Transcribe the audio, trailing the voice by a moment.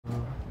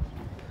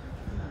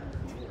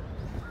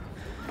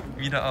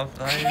Wieder auf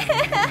Reisen.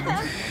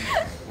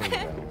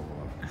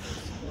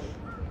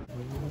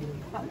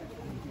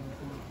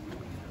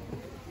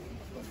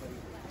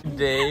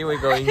 Today we're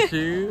going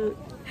to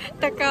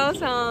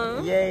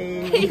Takao-san.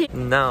 Yay!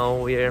 Now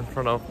we're in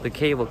front of the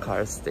cable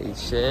car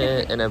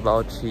station and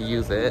about to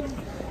use it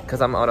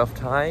because I'm out of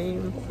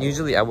time.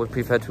 Usually I would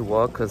prefer to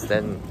walk because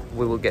then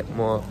we will get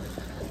more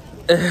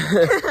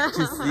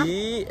to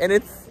see and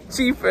it's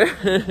cheaper.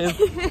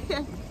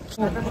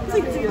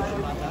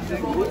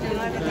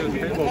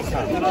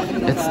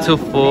 It's too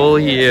full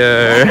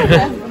here.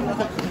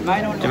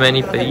 Too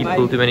many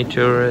people, too many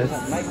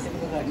tourists.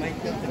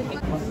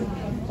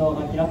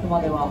 開く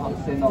までは白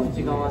線の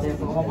内側で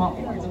そのまま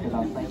お待ちくだ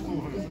さい。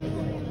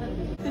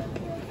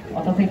お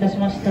待たせいたし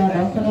ました。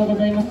段差がご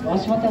ざいます。お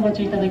足元お待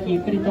ちいただき、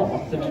ゆっくりとお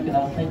進みく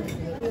ださい。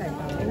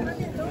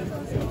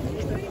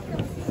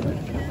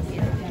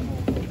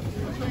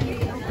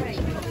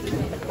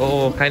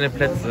Oh, keine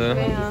Plätze.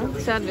 Ja,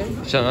 schade.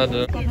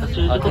 Schade.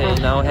 Okay,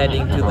 now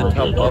heading to the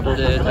top of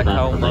the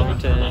Takao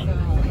mountain.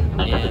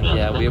 And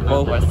yeah, we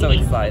both are so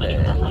excited.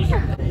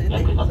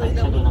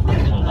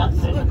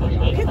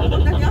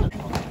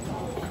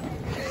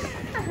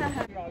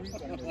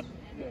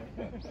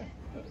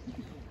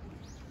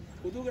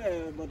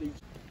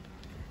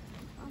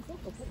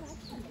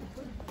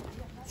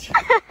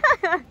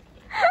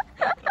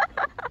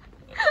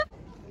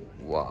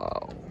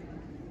 Wow.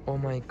 Oh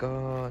my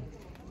god.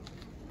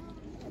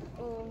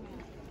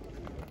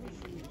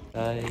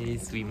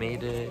 Guys, we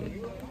made it.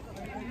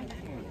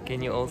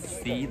 Can you all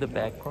see the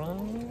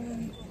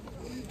background?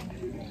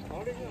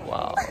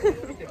 Wow.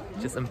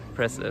 Just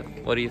impressive.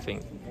 What do you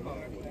think?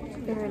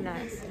 Very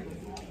nice.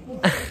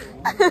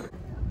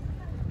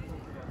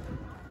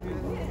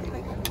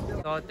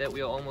 Thought that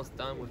we are almost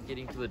done with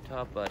getting to the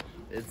top, but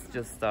it's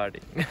just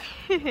starting.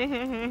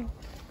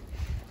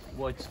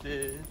 Watch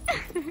this.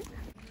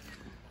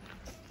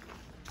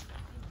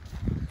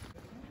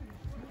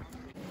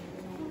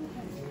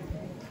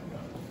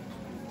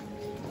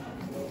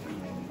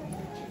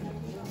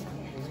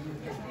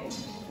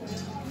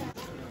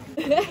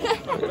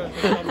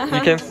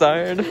 You can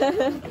start.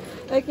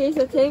 Okay,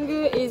 so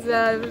Tengu is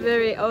a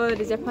very old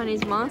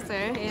Japanese monster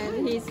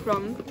and he's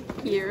from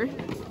here.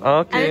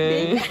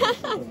 Okay.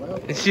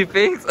 She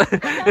thinks.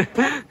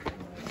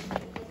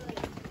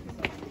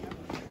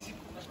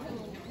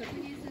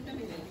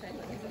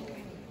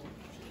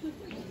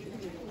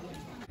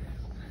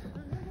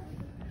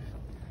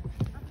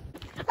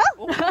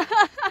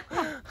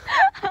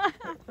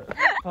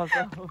 Pass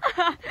auf.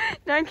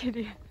 Danke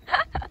dir.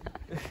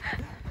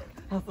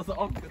 Hast du das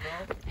auch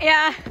gesagt?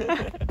 Ja,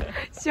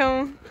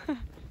 schon.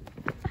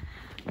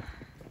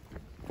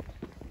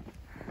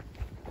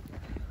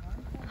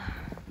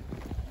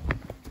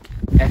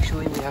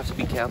 Actually, we have to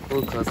be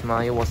careful because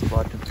Maya was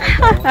about to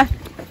fall down.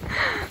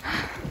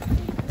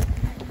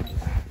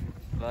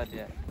 But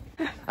yeah,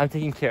 I'm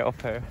taking care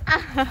of her.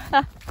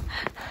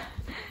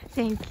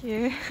 Thank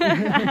you.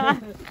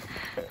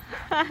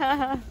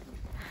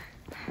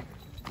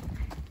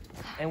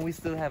 And we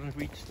still haven't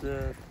reached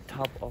the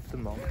top of the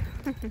mountain.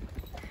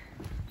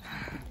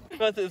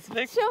 Warte, ist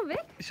weg. Schon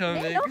weg? Schon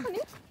Nee, weg. noch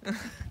nicht.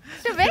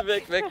 Schon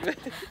weg? Weg.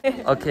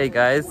 Okay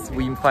guys,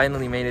 we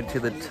finally made it to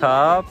the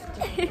top.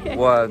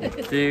 1,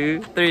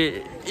 2,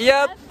 3.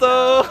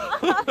 Yatto!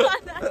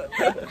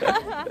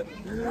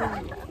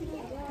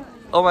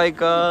 Oh my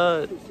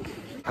god.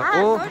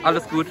 Oh,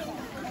 alles gut.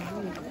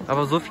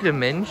 Aber so viele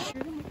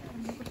Menschen.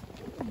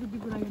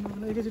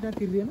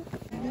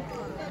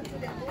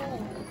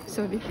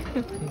 Sorry.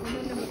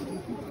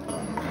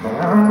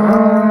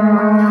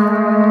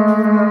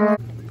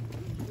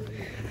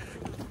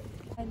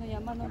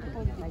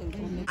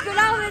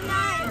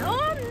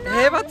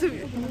 Hey, warte!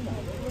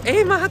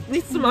 Ey, man hat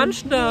nichts zum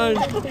Anschnallen!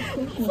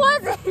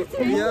 Vorsicht!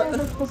 Ja.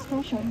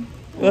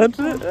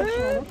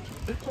 Warte!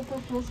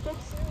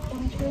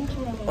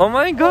 Oh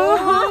mein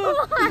Gott!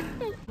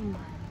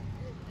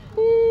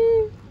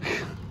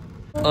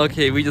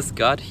 Okay, we just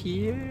got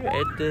here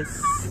at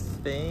this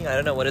thing. I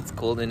don't know what it's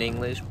called in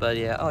English, but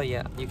yeah. Oh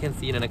yeah, you can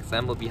see an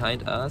example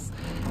behind us.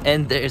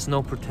 And there is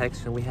no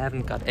protection. We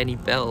haven't got any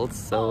belts,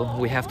 so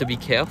we have to be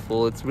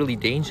careful. It's really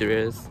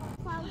dangerous.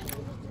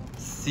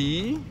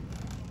 See?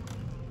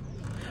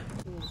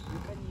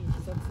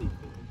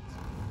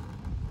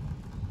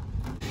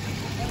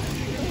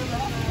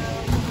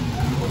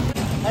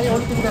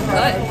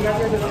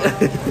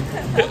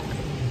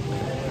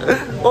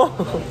 Oh.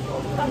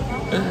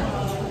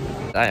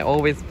 I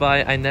always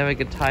buy, I never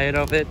get tired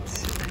of it.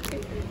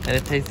 And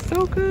it tastes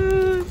so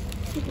good.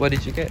 What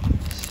did you get?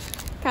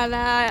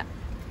 Karaage?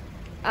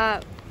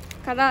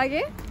 唐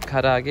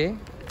揚げ?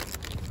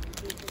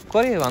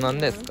 これは何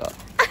ですか?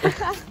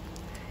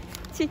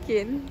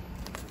 Chicken.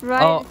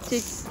 Fried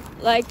chicken.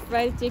 Like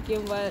fried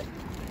chicken, but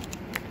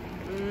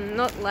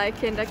not like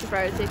Kentucky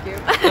Fried Chicken.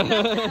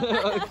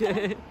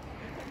 Okay.